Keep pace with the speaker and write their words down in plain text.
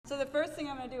the first thing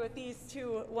I'm going to do with these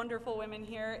two wonderful women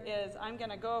here is I'm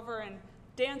going to go over and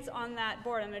dance on that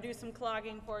board. I'm going to do some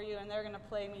clogging for you, and they're going to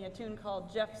play me a tune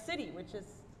called Jeff City, which is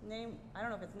named, I don't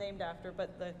know if it's named after,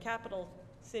 but the capital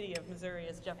city of Missouri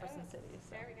is Jefferson City.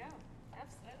 So. There we go.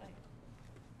 Absolutely.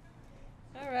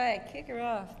 All right, kick her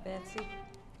off, Betsy.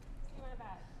 What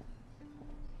about?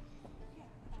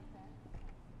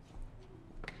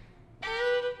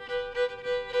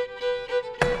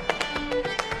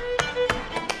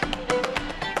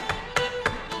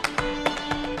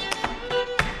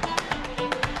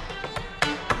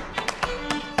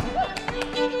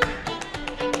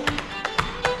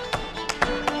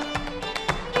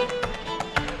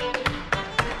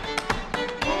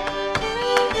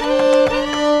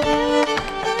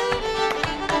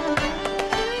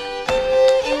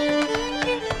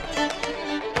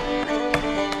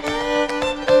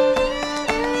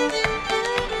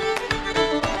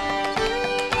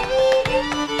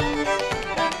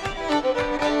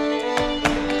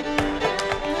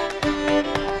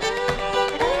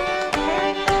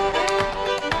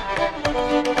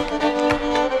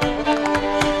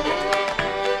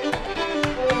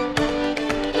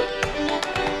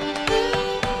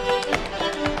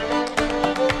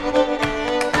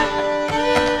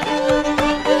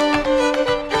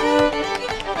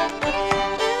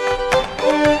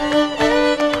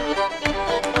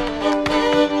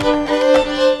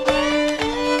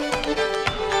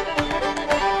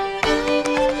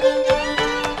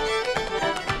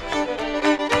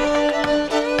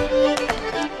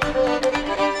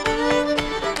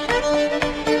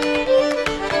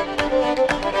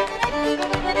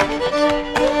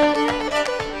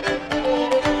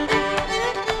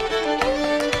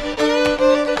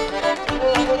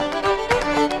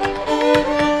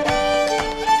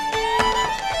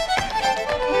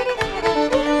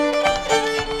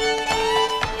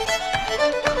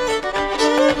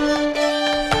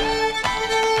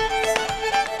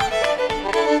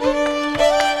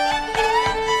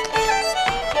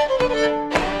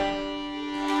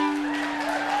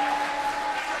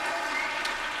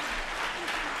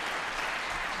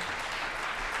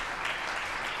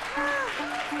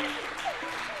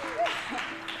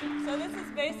 So this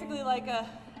is basically like a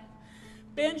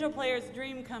banjo player's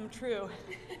dream come true.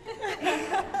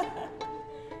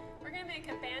 We're going to make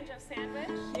a banjo sandwich.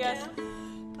 Yes.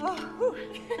 Oh,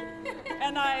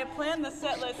 and I planned the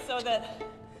set list so that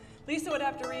Lisa would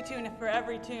have to retune it for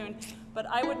every tune, but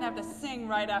I wouldn't have to sing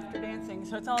right after dancing,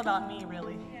 so it's all about me,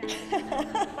 really. Yeah.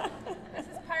 This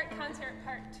is part concert,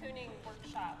 part tuning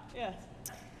workshop. Yes.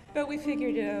 But we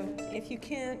figured if you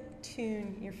can't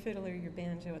tune your fiddle or your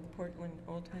banjo at the Portland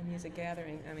Oldtime Music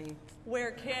Gathering, I mean,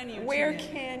 Where can you where tune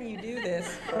it? can you do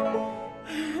this?